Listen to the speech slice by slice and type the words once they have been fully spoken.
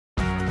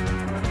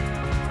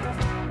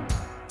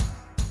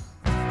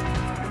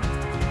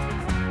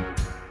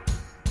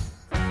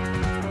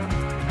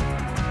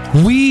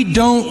We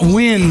don't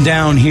win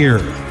down here.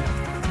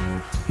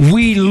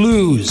 We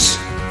lose.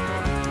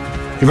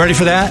 You ready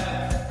for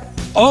that?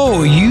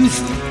 Oh,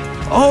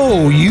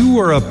 you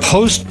were a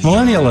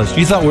post-millennialist.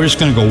 You thought we were just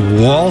going to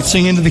go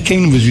waltzing into the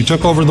kingdom as you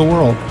took over the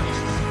world.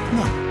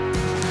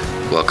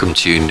 Welcome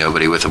to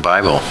Nobody with a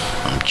Bible.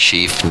 I'm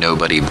Chief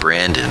Nobody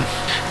Brandon,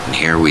 and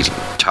here we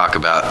talk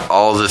about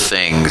all the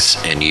things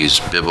and use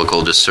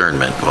biblical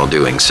discernment while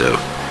doing so.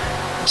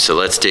 So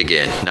let's dig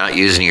in, not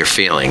using your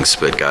feelings,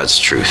 but God's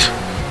truth.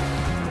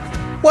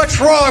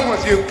 What's wrong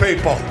with you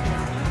people?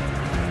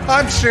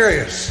 I'm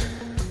serious.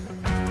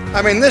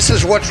 I mean, this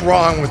is what's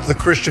wrong with the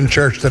Christian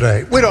church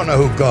today. We don't know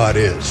who God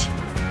is,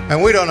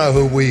 and we don't know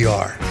who we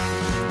are.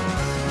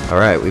 All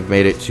right, we've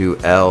made it to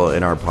L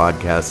in our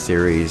podcast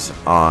series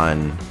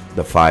on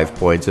the 5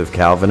 points of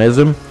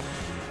Calvinism.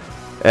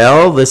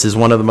 L, this is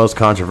one of the most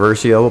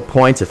controversial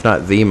points, if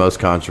not the most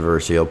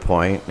controversial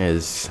point,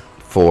 is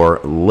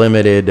for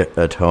limited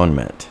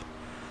atonement.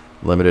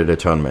 Limited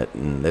atonement.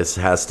 And this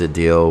has to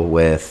deal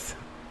with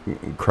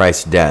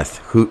Christ's death.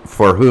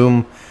 For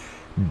whom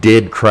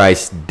did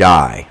Christ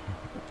die?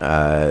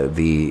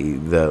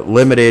 The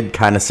limited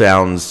kind of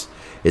sounds,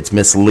 it's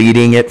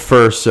misleading at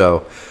first,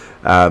 so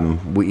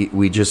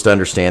we just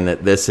understand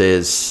that this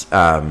is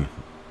a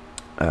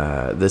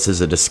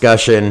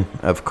discussion,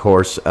 of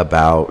course,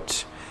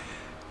 about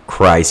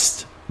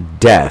Christ's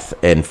death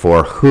and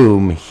for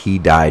whom he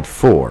died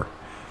for.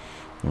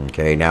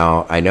 Okay,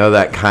 now I know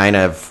that kind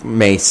of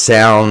may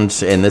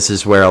sound, and this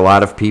is where a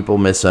lot of people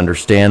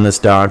misunderstand this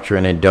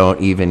doctrine and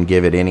don't even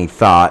give it any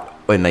thought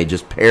when they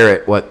just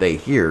parrot what they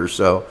hear.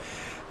 So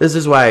this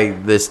is why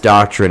this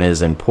doctrine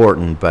is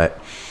important, but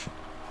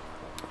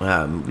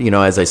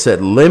as I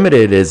said,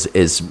 limited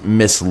is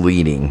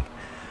misleading,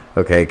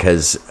 okay,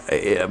 because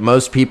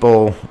most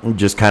people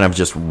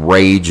just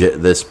rage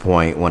at this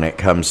point when it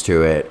comes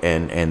to it,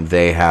 and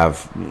they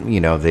have,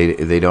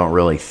 they don't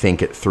really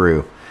think it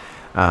through.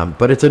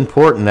 But it's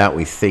important that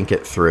we think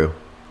it through.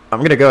 I'm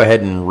going to go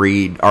ahead and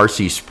read.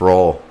 R.C.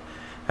 Sproul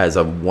has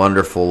a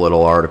wonderful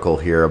little article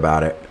here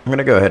about it. I'm going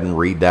to go ahead and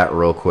read that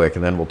real quick,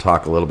 and then we'll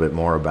talk a little bit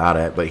more about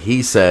it. But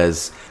he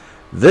says,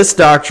 this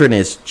doctrine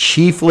is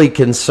chiefly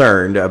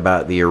concerned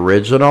about the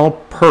original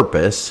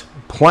purpose,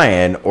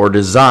 plan, or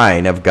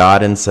design of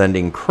God in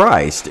sending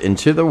Christ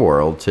into the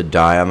world to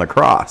die on the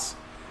cross.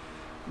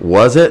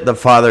 Was it the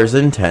Father's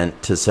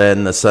intent to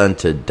send the Son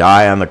to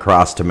die on the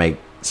cross to make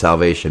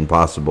salvation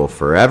possible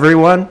for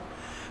everyone,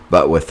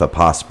 but with the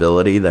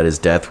possibility that his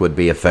death would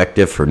be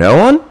effective for no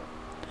one?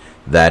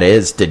 That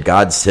is, did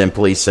God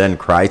simply send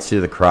Christ to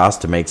the cross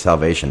to make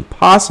salvation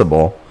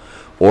possible,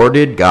 or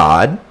did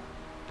God,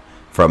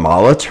 from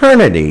all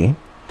eternity,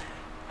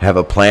 have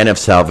a plan of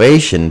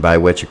salvation by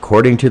which,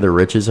 according to the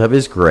riches of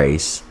his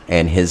grace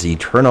and his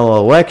eternal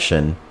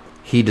election,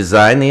 he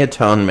designed the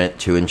atonement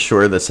to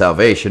ensure the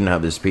salvation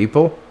of his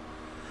people?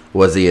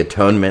 Was the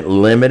atonement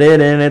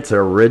limited in its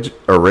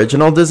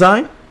original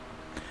design?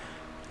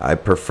 I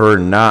prefer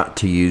not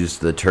to use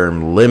the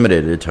term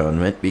limited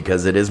atonement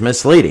because it is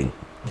misleading.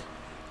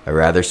 I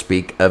rather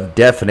speak of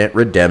definite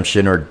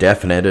redemption or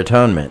definite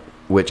atonement,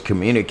 which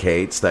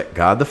communicates that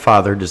God the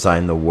Father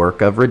designed the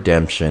work of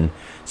redemption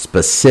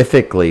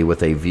specifically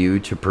with a view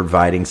to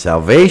providing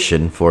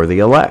salvation for the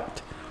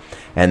elect,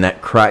 and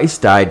that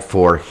Christ died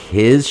for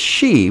his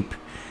sheep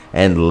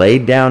and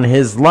laid down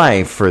his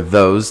life for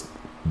those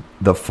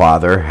the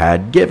Father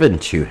had given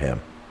to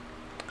him.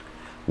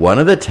 One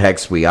of the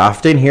texts we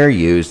often hear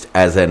used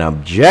as an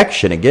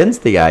objection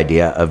against the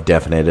idea of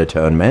definite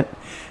atonement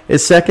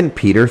is 2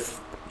 Peter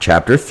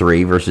chapter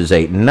 3, verses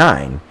 8 and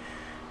 9.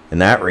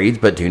 And that reads,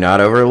 "But do not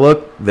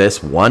overlook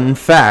this one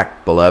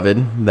fact,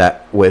 beloved,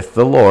 that with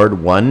the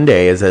Lord 1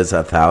 day is as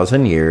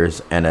 1,000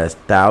 years, and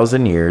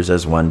 1,000 years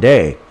as 1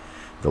 day.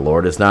 The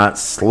Lord is not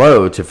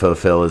slow to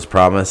fulfill his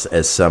promise,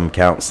 as some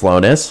count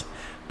slowness,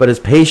 but is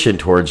patient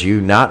towards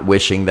you, not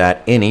wishing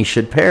that any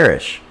should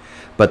perish,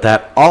 but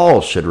that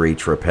all should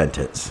reach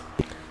repentance."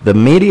 The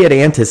immediate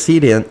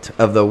antecedent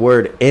of the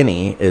word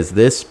any is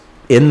this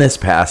in this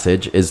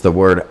passage is the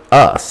word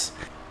us.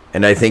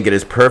 And I think it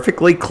is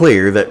perfectly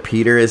clear that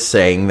Peter is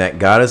saying that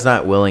God is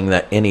not willing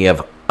that any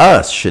of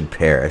us should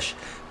perish,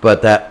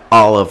 but that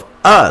all of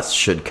us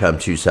should come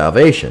to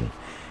salvation.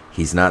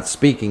 He's not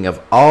speaking of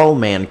all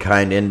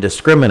mankind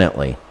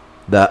indiscriminately.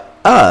 The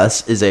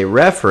us is a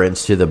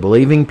reference to the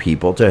believing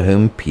people to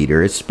whom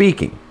Peter is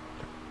speaking.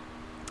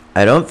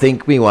 I don't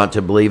think we want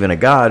to believe in a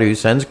God who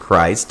sends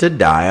Christ to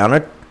die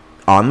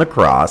on the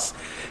cross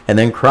and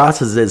then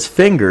crosses his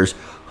fingers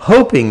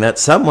hoping that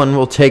someone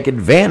will take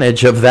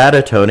advantage of that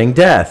atoning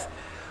death.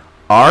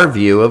 Our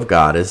view of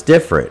God is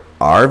different.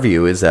 Our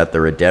view is that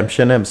the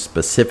redemption of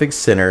specific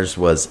sinners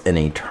was an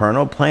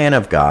eternal plan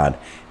of God,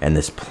 and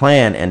this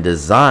plan and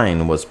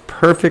design was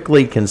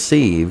perfectly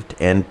conceived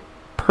and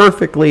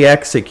perfectly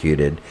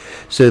executed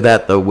so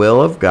that the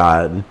will of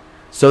God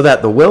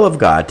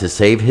to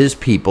save his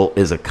people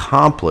is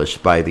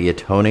accomplished by the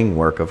atoning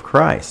work of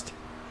Christ.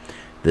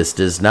 This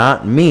does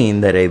not mean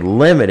that a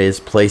limit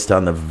is placed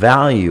on the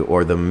value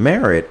or the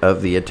merit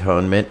of the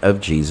atonement of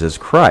Jesus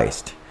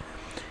Christ.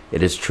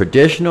 It is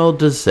traditional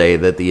to say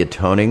that the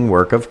atoning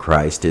work of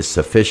Christ is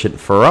sufficient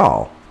for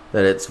all,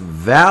 that its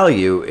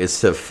value is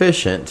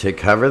sufficient to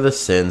cover the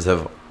sins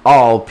of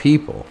all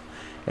people,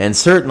 and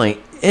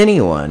certainly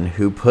anyone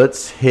who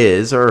puts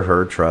his or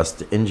her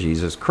trust in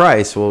Jesus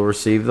Christ will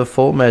receive the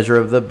full measure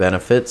of the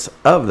benefits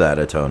of that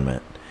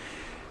atonement.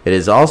 It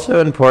is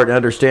also important to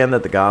understand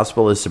that the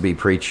gospel is to be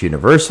preached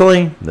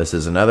universally. This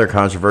is another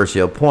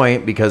controversial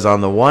point because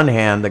on the one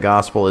hand, the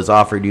gospel is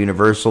offered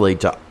universally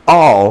to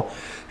all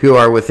who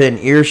are within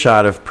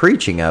earshot of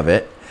preaching of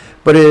it,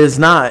 but it is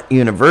not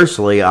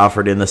universally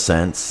offered in the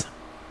sense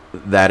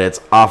that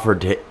it's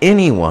offered to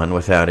anyone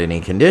without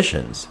any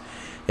conditions.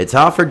 It's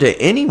offered to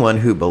anyone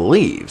who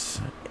believes.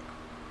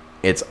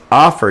 It's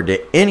offered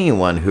to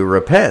anyone who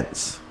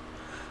repents.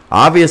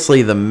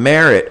 Obviously, the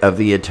merit of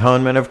the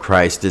atonement of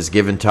Christ is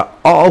given to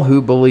all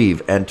who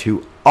believe and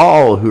to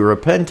all who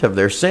repent of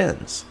their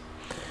sins.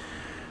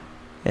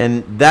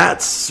 And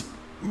that's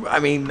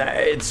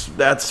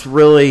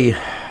really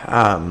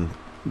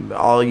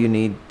all you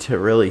need to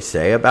really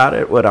say about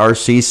it, what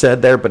R.C.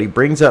 said there. But he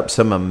brings up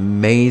some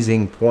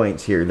amazing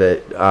points here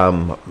that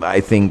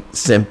I think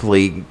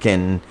simply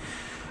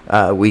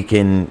we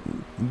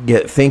can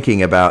get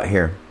thinking about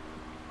here.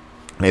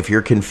 If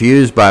you're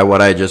confused by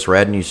what I just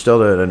read and you still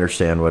don't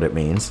understand what it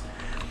means,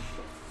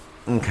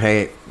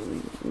 okay,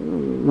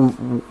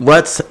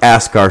 let's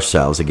ask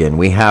ourselves again.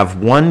 We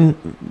have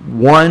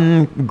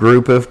one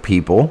group of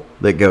people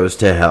that goes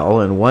to hell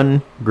and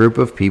one group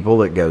of people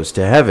that goes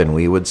to heaven.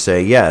 We would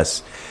say,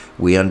 yes,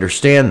 we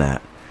understand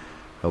that.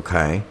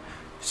 Okay,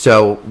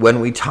 so when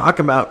we talk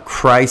about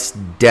Christ's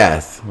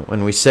death,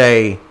 when we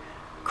say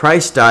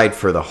Christ died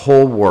for the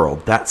whole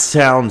world, that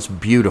sounds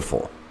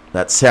beautiful.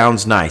 That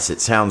sounds nice.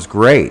 It sounds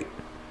great.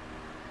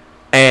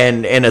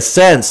 And in a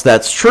sense,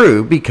 that's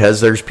true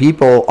because there's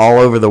people all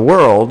over the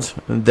world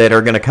that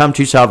are going to come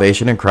to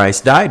salvation and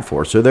Christ died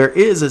for. So there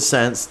is a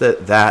sense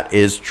that that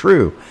is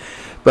true.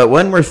 But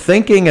when we're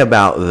thinking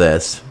about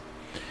this,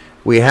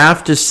 we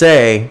have to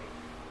say,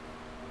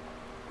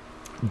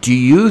 do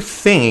you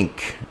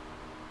think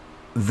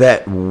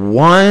that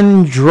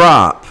one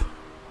drop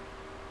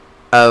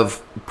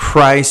of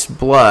Christ's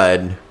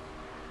blood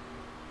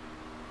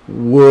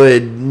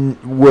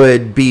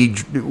would be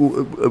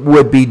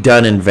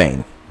done in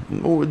vain?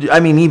 I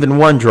mean, even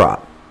one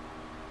drop?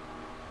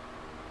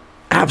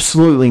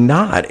 Absolutely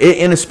not.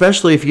 And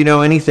especially if you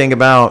know anything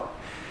about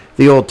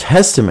the Old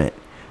Testament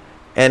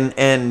and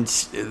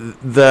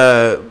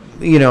the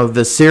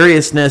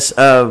seriousness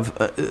of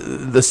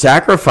the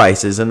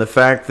sacrifices and the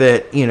fact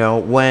that,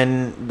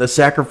 when the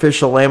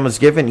sacrificial lamb was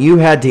given, you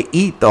had to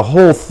eat the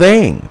whole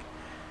thing.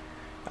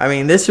 I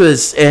mean, this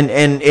was,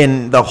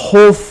 and the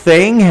whole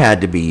thing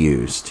had to be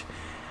used.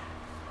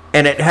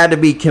 And it had to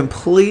be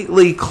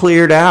completely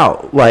cleared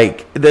out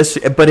like this.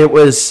 But it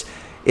was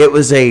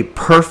a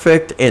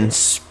perfect and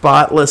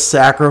spotless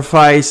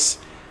sacrifice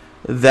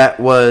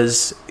that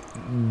was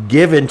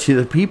given to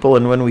the people.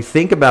 And when we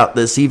think about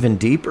this even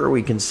deeper,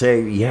 we can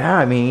say, yeah,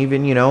 I mean,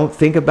 even,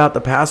 think about the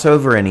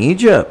Passover in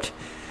Egypt.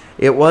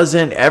 It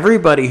wasn't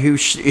everybody who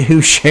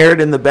shared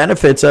in the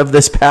benefits of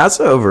this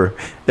Passover.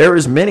 There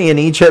was many in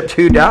Egypt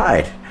who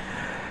died.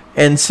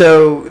 And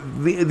so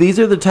these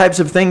are the types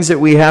of things that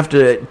we have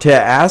to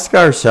ask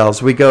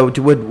ourselves. We go,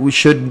 do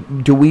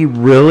we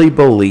really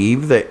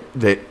believe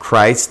that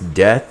Christ's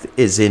death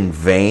is in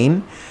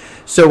vain?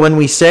 So when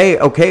we say,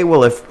 okay,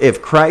 well,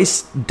 if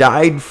Christ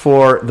died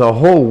for the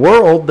whole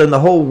world, then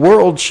the whole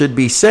world should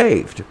be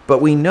saved.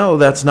 But we know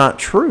that's not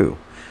true.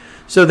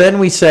 So then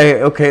we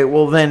say, okay,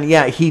 well then,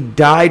 yeah, he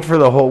died for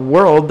the whole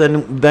world.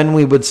 Then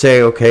we would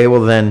say, okay,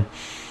 well then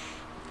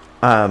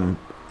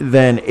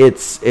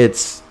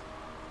it's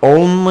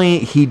only,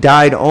 he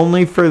died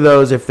only for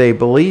those if they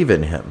believe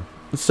in him.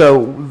 So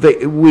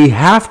we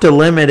have to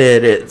limit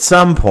it at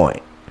some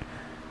point.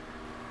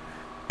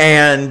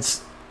 And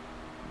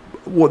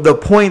the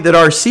point that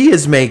R.C.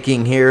 is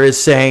making here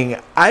is saying,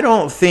 I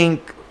don't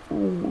think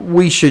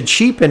we should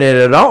cheapen it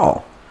at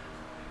all.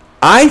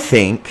 I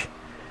think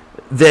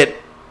that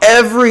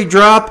every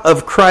drop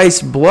of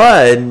Christ's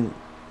blood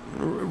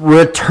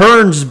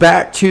returns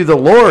back to the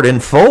Lord in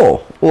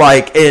full,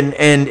 like and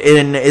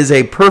is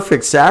a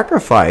perfect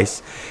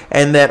sacrifice,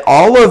 and that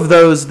all of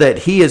those that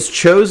he has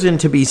chosen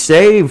to be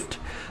saved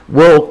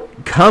will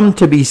come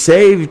to be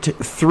saved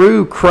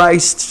through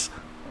Christ's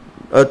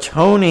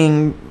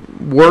atoning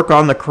work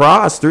on the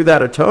cross, through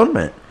that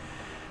atonement,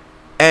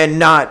 and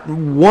not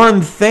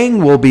one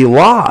thing will be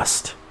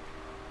lost.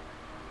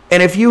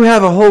 And if you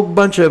have a whole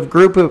bunch of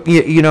if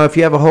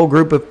you have a whole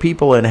group of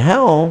people in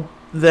hell,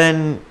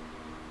 then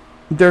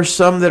there's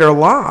some that are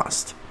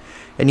lost.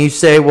 And you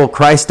say, well,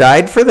 Christ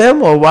died for them?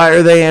 Well, why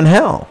are they in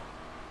hell?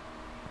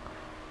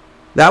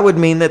 That would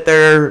mean that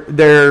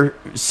their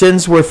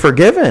sins were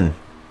forgiven.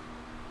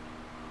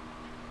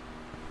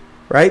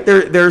 Right?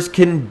 There's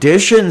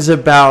conditions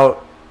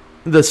about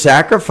the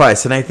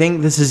sacrifice, and I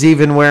think this is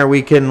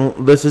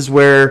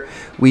where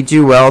we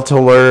do well to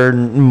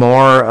learn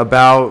more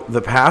about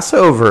the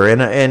Passover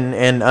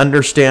and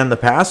understand the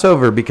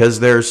Passover, because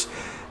there's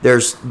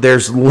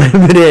there's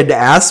limited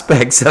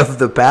aspects of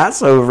the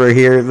Passover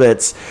here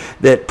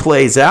that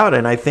plays out,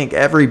 and I think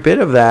every bit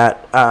of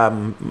that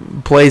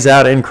plays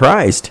out in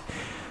Christ.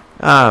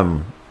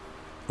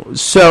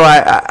 So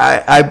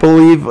I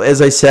believe,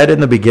 as I said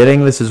in the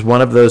beginning, this is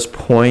one of those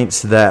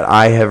points that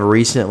I have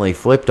recently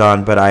flipped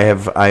on, but I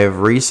have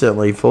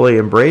recently fully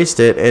embraced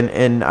it,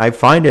 and I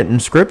find it in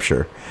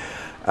Scripture,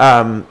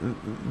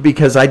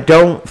 because I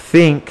don't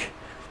think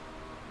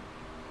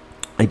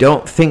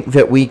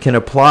that we can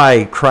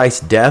apply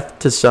Christ's death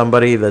to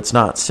somebody that's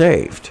not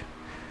saved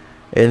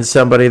and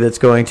somebody that's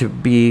going to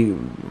be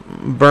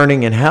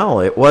burning in hell.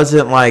 It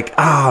wasn't like,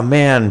 oh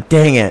man,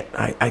 dang it,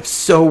 I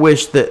so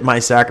wish that my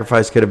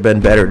sacrifice could have been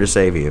better to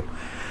save you.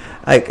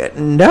 Like,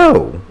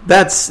 no,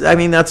 that's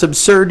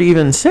absurd to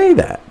even say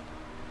that.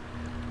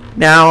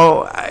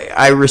 Now,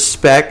 I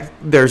respect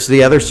there's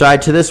the other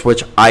side to this,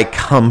 which I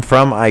come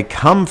from. I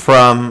come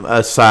from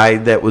a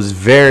side that was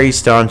very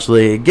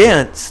staunchly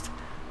against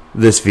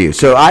this view.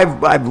 So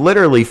I've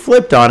literally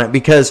flipped on it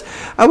because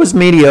I was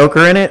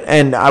mediocre in it,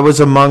 and I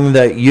was among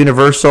the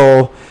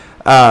universal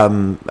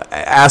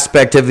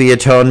aspect of the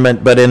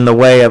atonement, but in the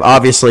way of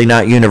obviously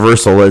not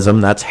universalism.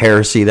 That's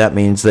heresy. That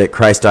means that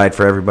Christ died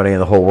for everybody and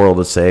the whole world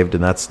is saved,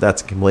 and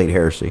that's complete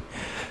heresy.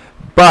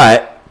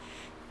 But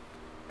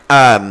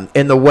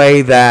in the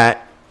way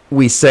that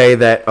we say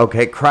that,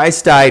 okay,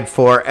 Christ died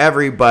for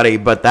everybody,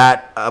 but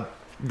that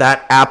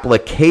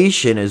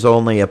application is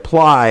only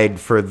applied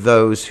for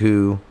those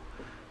who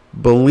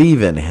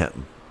believe in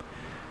him.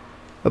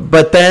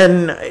 But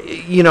then,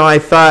 I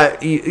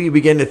thought you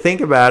begin to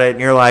think about it and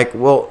you're like,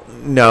 well,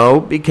 no,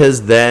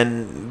 because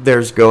then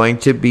there's going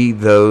to be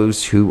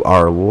those who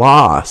are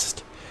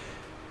lost,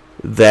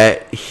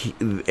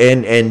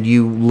 and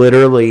you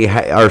literally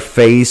are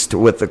faced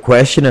with the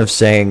question of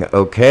saying,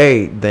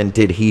 okay, then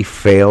did he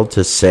fail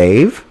to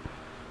save?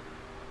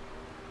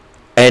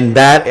 And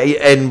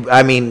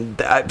I mean,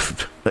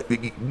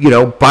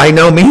 by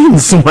no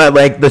means,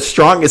 like the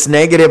strongest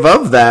negative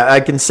of that, I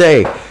can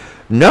say,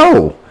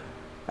 no,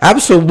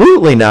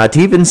 absolutely not. To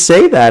even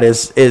say that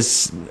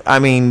is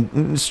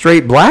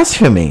straight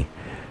blasphemy.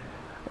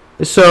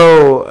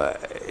 So,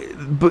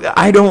 but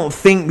I don't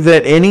think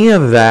that any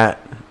of that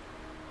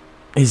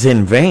is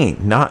in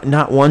vain.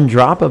 Not one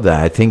drop of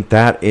that. I think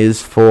that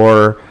is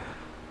for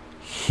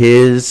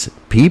his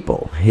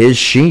people, his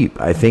sheep.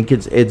 I think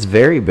it's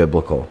very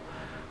biblical.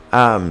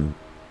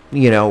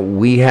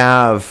 We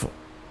have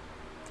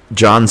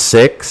John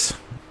 6,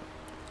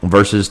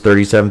 verses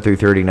 37 through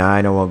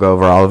 39. I won't go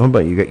over all of them,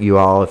 but you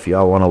all, if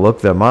y'all want to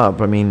look them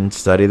up,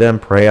 study them,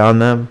 pray on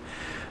them.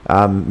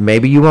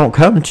 Maybe you won't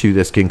come to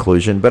this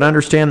conclusion, but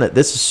understand that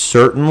this is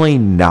certainly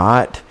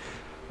not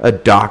a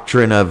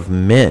doctrine of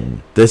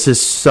men. This is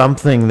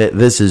something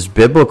this is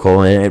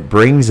biblical, and it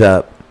brings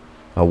up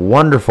a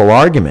wonderful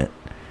argument.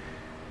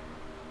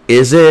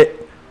 Is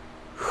it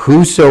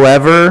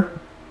whosoever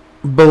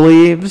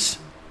believes,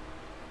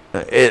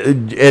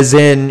 as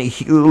in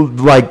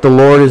like the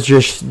Lord is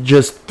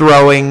just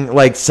throwing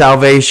like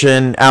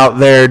salvation out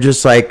there,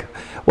 just like,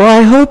 well,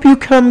 I hope you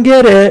come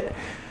get it?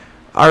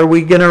 Are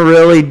we gonna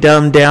really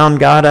dumb down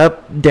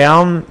God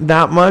down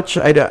that much?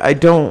 I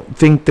don't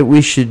think that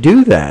we should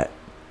do that.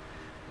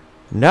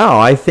 No,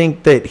 I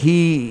think that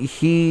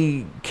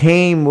he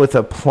came with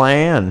a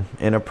plan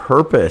and a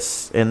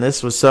purpose, and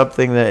this was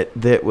something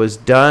that was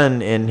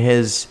done in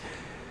his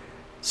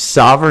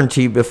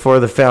sovereignty before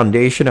the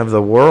foundation of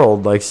the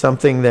world, like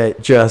something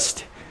that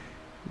just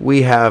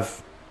we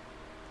can't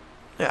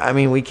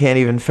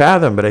even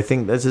fathom. But I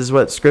think this is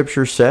what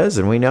Scripture says,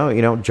 and we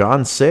know,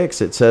 John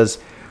 6, it says,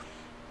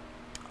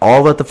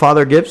 all that the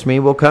Father gives me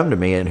will come to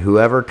me, and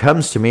whoever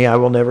comes to me I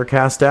will never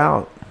cast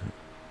out.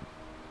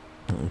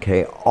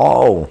 Okay,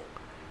 all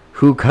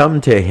who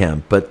come to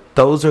him, but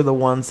those are the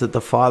ones that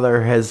the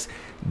Father has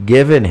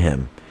given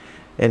him.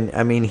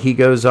 And he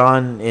goes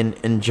on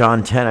in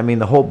John 10.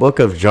 The whole book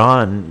of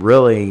John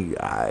really,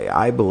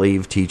 I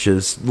believe,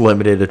 teaches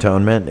limited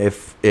atonement.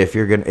 If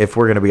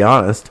we're gonna be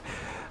honest,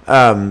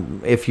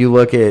 if you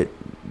look at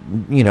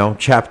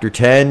chapter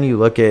 10, you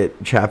look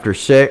at chapter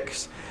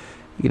 6.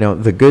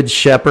 The good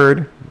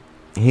shepherd,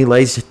 he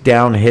lays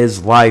down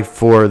his life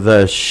for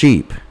the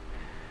sheep.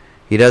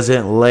 He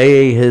doesn't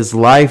lay his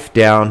life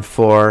down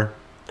for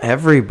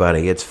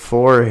everybody. It's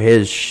for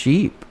his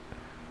sheep.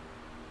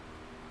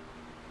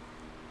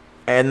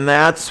 And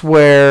that's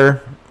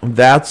where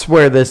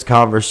this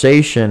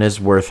conversation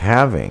is worth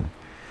having.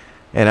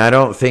 And I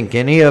don't think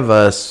any of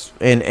us,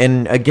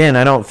 and again,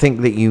 I don't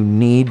think that you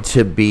need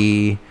to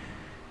be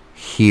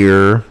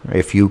here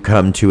if you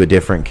come to a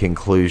different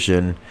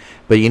conclusion.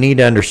 But you need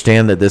to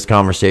understand that this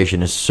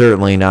conversation is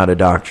certainly not a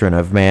doctrine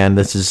of man.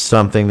 This is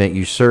something that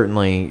you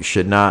certainly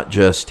should not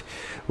just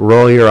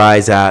roll your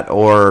eyes at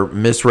or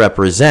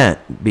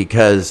misrepresent,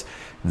 because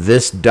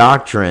this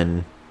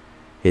doctrine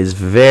is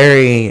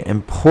very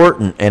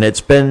important, and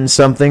it's been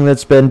something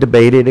that's been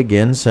debated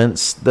again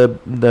since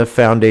the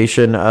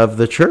foundation of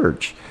the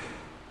church.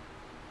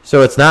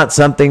 So it's not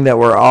something that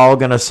we're all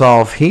going to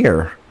solve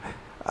here.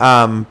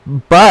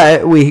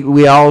 But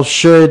we all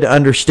should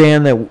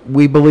understand that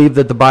we believe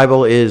that the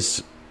Bible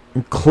is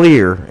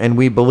clear, and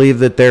we believe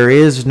that there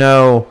is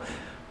no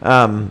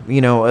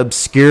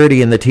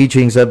obscurity in the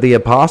teachings of the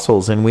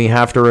apostles, and we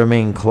have to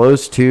remain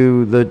close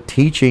to the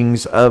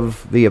teachings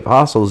of the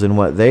apostles and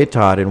what they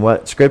taught and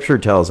what Scripture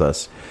tells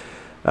us.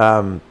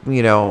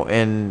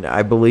 And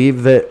I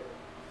believe that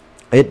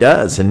it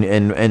does,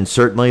 and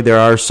certainly there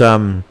are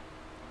some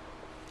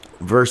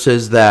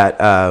verses that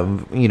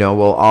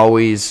will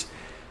always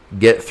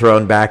get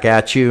thrown back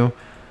at you.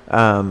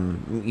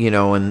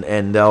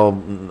 And they'll,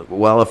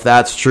 well, if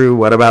that's true,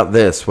 what about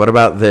this? What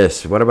about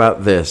this? What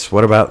about this?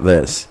 What about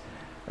this?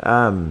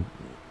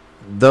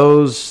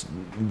 Those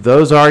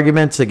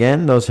arguments,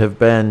 again, those have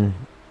been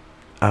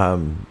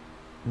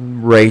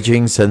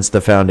raging since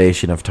the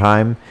foundation of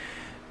time.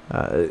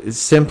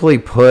 Simply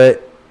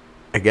put,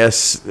 I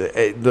guess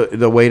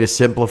the way to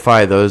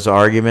simplify those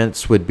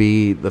arguments would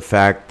be the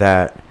fact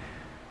that,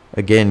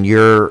 again,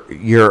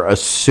 you're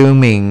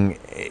assuming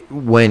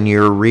when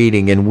you're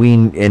reading, and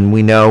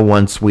we know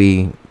once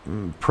we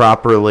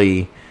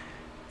properly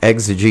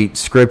exegete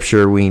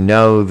Scripture, we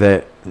know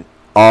that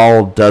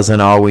all doesn't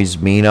always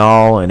mean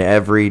all, and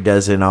every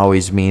doesn't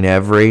always mean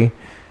every.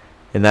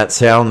 And that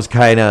sounds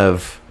kind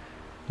of,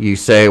 you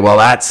say, well,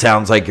 that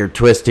sounds like you're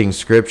twisting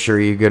Scripture.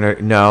 You're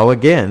gonna no,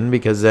 again,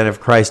 because then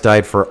if Christ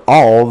died for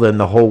all, then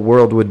the whole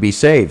world would be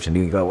saved. And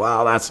you go,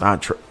 well, that's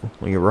not true.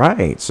 Well, you're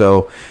right.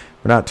 So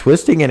we're not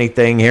twisting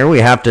anything here.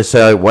 We have to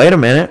say, wait a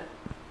minute.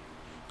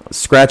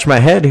 Scratch my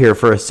head here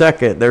for a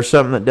second. There's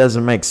something that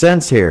doesn't make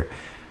sense here.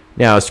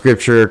 Now, is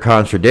Scripture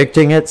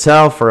contradicting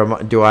itself,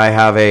 or do I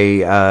have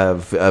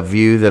a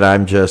view that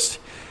I'm just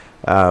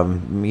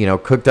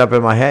cooked up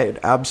in my head?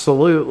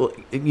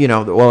 Absolutely.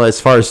 Well, as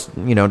far as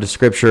does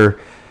Scripture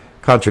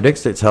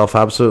contradicts itself?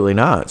 Absolutely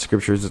not.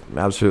 Scripture is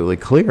absolutely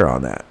clear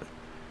on that.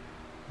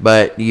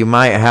 But you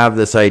might have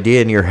this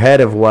idea in your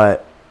head of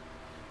what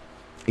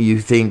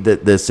you think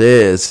that this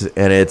is,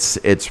 and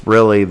it's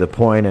really the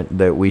point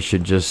that we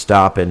should just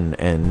stop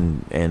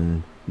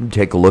and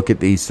take a look at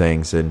these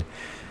things. And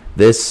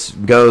this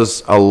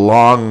goes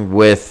along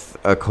with,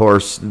 of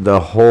course, the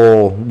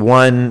whole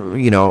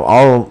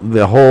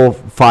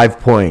 5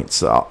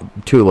 points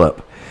tulip.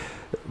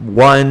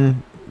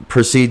 One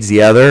precedes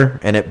the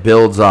other, and it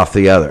builds off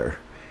the other.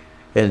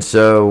 And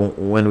so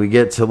when we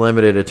get to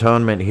limited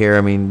atonement here,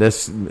 I mean,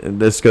 this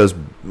goes,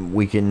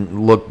 we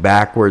can look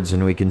backwards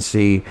and we can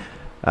see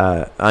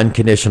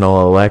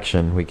unconditional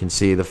election. We can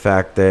see the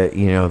fact that,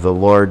 the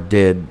Lord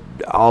did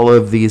all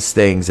of these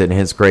things in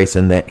His grace,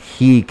 and that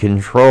He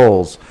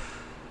controls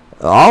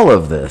all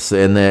of this,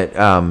 and that,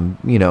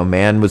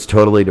 man was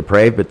totally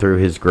depraved, but through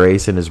His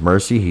grace and His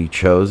mercy, He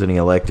chose and He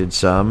elected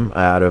some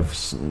out of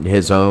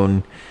His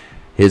own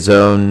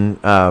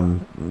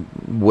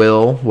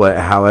will,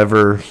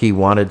 however He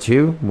wanted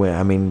to.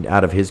 I mean,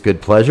 out of His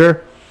good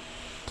pleasure.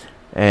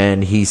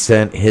 And He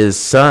sent His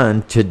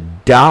Son to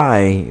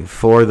die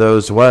for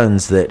those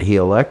ones that He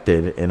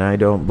elected. And I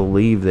don't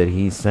believe that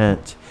He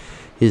sent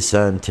His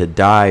Son to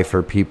die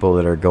for people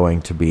that are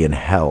going to be in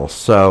hell.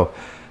 So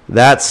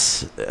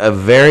that's a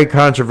very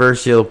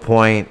controversial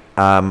point.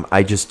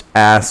 I just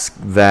ask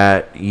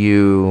that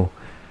you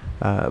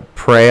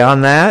pray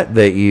on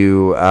that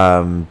you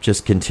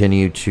just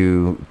continue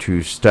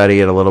to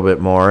study it a little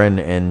bit more.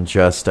 And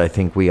just, I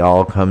think we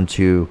all come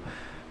to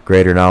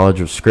greater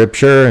knowledge of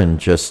Scripture, and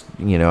just,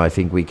 I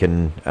think we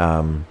can,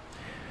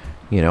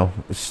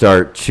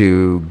 start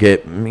to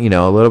get,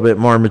 a little bit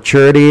more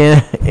maturity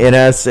in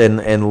us,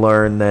 and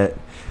learn that,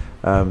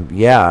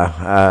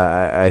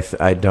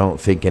 I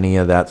don't think any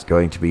of that's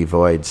going to be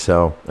void.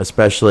 So,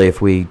 especially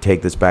if we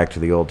take this back to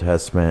the Old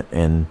Testament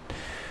and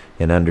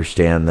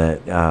understand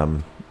that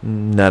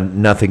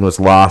nothing was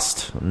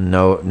lost,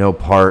 no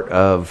part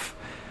of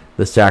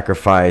the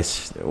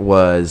sacrifice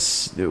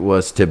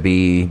was to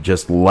be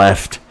just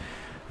left,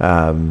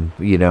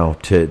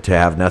 to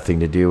have nothing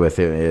to do with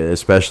it.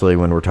 Especially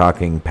when we're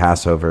talking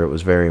Passover, it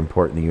was very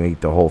important that you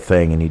eat the whole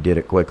thing, and you did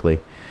it quickly.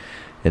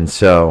 And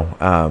so,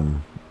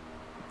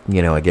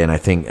 again, I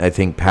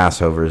think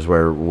Passover is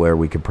where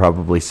we could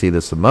probably see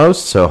this the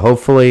most. So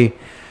hopefully,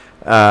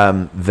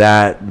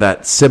 that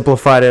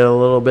simplified it a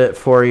little bit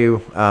for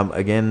you.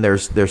 Again,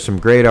 there's some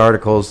great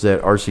articles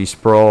that R.C.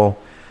 Sproul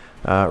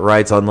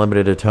writes on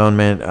limited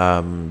atonement.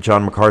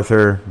 John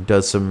MacArthur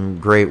does some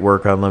great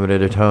work on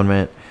limited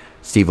atonement.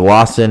 Steve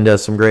Lawson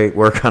does some great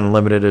work on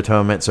limited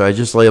atonement. So I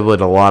just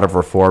labeled a lot of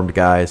Reformed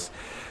guys.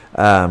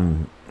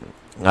 John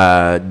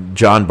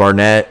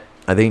Barnett,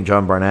 I think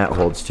John Barnett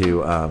holds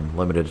to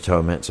limited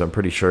atonement. So I'm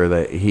pretty sure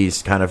that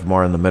he's kind of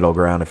more in the middle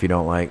ground if you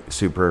don't like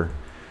super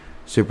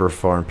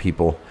Reformed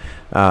people.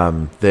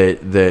 That'll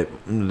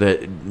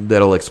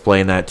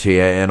explain that to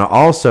you. And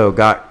also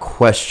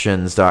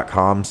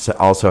GotQuestions.com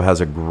also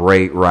has a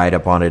great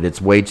write-up on it.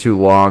 It's way too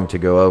long to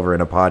go over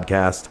in a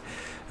podcast.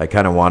 I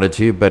kind of wanted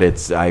to,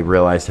 but I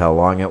realized how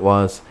long it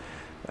was.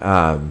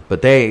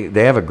 But they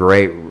have a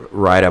great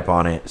write-up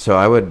on it. So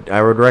I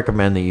would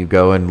recommend that you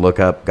go and look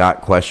up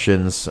Got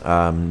Questions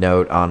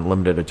note on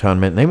limited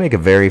atonement. And they make a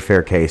very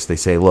fair case. They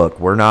say, look,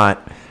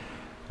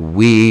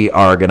 we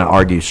are going to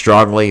argue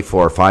strongly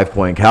for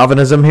 5-point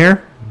Calvinism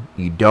here.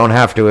 You don't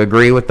have to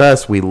agree with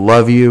us. We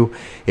love you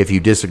if you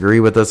disagree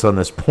with us on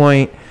this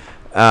point.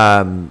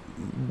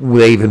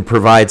 They even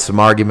provide some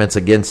arguments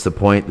against the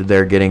point that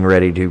they're getting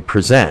ready to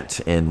present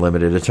in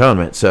limited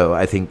atonement. So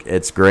I think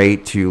it's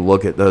great to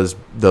look at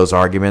those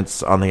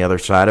arguments on the other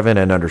side of it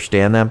and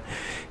understand them.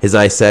 As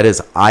I said,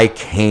 I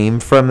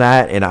came from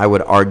that, and I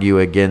would argue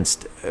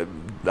against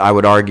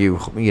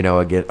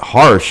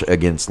harsh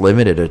against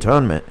limited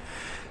atonement.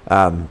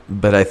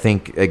 But I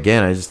think,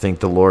 again, I just think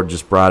the Lord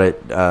just brought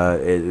it,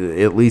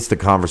 at least a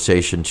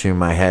conversation to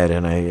my head,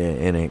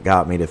 and it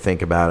got me to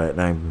think about it.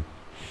 And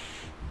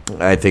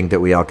I think that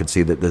we all could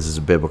see that this is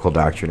a biblical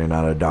doctrine and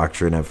not a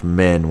doctrine of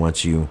men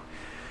once you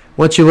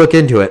look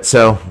into it.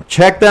 So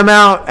check them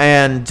out,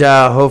 and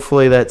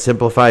hopefully that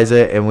simplifies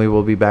it, and we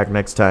will be back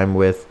next time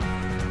with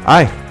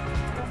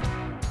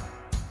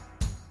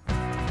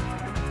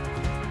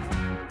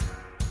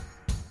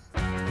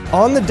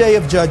On the day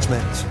of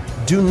judgment,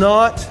 do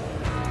not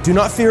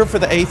fear for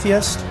the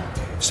atheist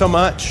so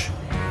much,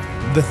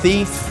 the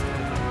thief,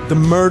 the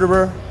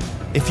murderer.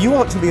 If you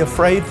want to be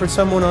afraid for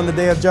someone on the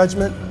day of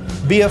judgment,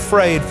 be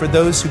afraid for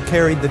those who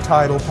carried the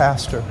title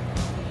pastor.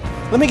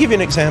 Let me give you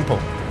an example.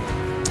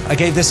 I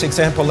gave this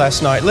example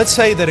last night. Let's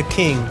say that a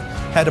king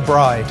had a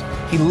bride.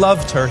 He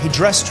loved her. He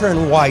dressed her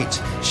in white.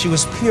 She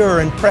was pure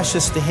and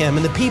precious to him,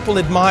 and the people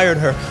admired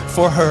her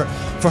for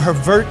her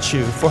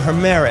virtue, for her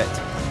merit.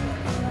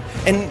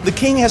 And the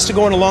king has to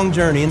go on a long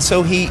journey, and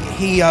so he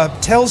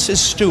tells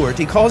his steward,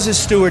 he calls his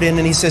steward in,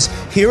 and he says,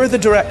 here are the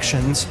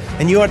directions,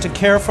 and you are to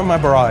care for my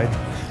bride.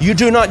 You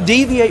do not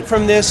deviate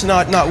from this,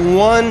 not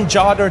one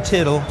jot or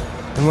tittle,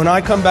 and when I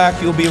come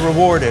back, you'll be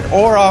rewarded,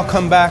 or I'll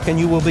come back and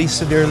you will be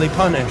severely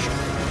punished.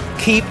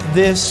 Keep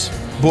this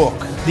book,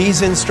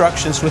 these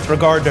instructions with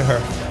regard to her.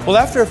 Well,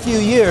 after a few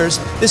years,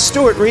 this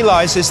steward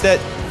realizes that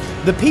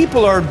the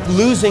people are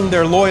losing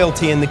their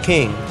loyalty in the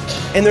king,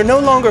 and they're no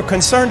longer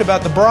concerned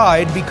about the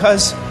bride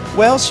because,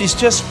 well, she's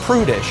just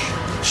prudish.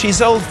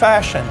 She's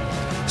old-fashioned.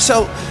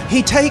 So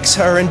he takes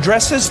her and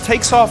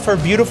takes off her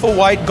beautiful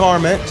white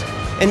garment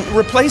and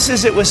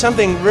replaces it with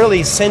something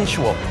really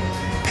sensual,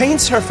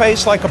 paints her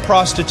face like a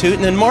prostitute,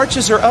 and then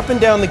marches her up and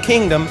down the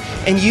kingdom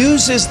and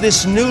uses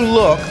this new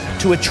look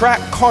to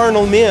attract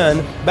carnal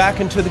men back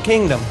into the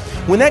kingdom.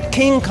 When that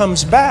king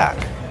comes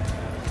back,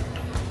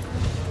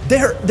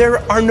 there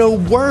are no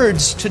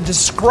words to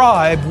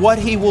describe what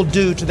he will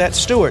do to that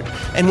steward.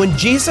 And when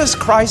Jesus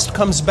Christ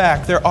comes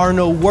back, there are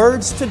no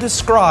words to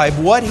describe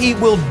what he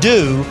will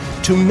do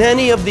to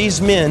many of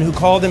these men who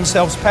call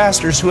themselves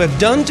pastors, who have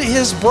done to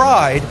his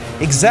bride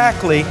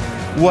exactly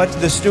what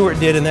the steward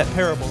did in that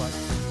parable.